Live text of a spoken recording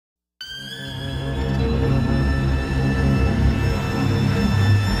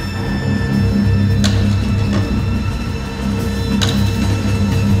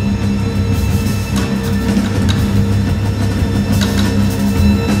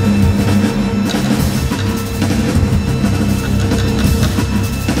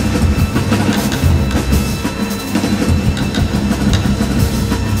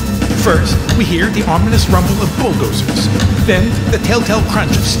First, we hear the ominous rumble of bulldozers. Then, the telltale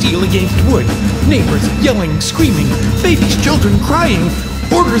crunch of steel against wood. Neighbors yelling, screaming, babies, children crying.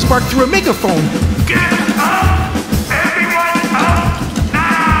 Orders barked through a megaphone. Get up! Everyone up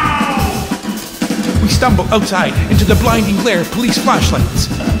now! We stumble outside into the blinding glare of police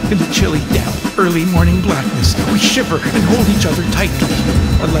flashlights. In the chilly, damp, early morning blackness, we shiver and hold each other tightly.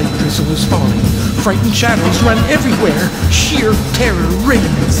 A light drizzle is falling. Frightened shadows run everywhere. Sheer terror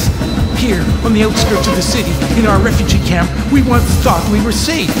reigns. Here, on the outskirts of the city, in our refugee camp, we once thought we were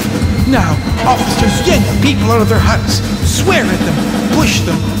safe. Now, officers yank people out of their huts, swear at them, push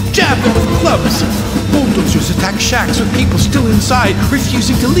them, jab them with clubs. Bulldozers attack shacks with people still inside,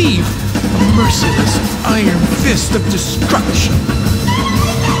 refusing to leave. A merciless iron fist of destruction.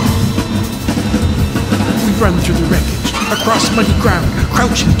 We run through the wreckage, across muddy ground,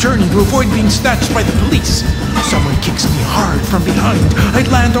 crouching, turning to avoid being snatched by the police. Someone kicks me hard from behind. I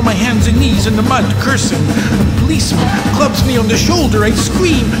land on my hands and knees in the mud, cursing. A policeman clubs me on the shoulder. I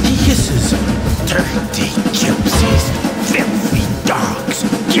scream. He hisses. Dirty gypsies, filthy dogs,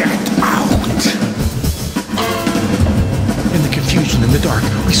 get out! In the confusion in the dark,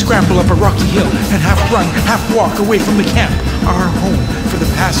 we scramble up a rocky hill and half run, half walk away from the camp, our home for the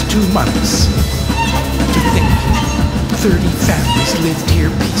past 2 months. To think, 30 families lived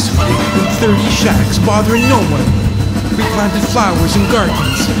here peacefully, in 30 shacks, bothering no one. We planted flowers and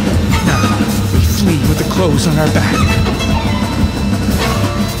gardens. Now, we flee with the clothes on our back.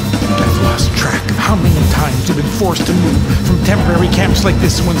 I've lost track of how many times we've been forced to move from temporary camps like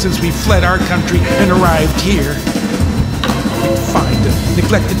this one since we fled our country and arrived here. We'd find a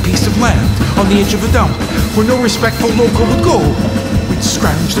neglected piece of land on the edge of a dump where no respectful local would go. We'd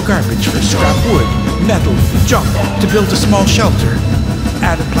scrounge the garbage for scrap wood, metal, junk to build a small shelter.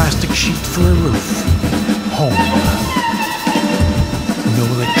 Add a plastic sheet for a roof. Home. No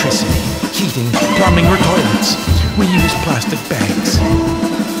electricity, heating, plumbing, or toilets. We use plastic bags.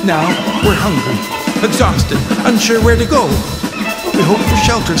 Now we're hungry, exhausted, unsure where to go. We hope for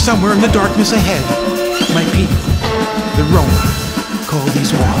shelter somewhere in the darkness ahead. My people, the Roma, call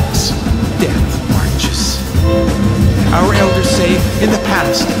these walks death marches. Our elders say, in the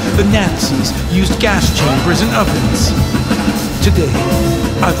past, the Nazis used gas chambers and ovens. Today,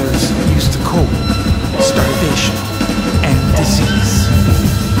 others use the cold, starvation, and disease.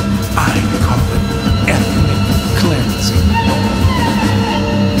 I call it ethnic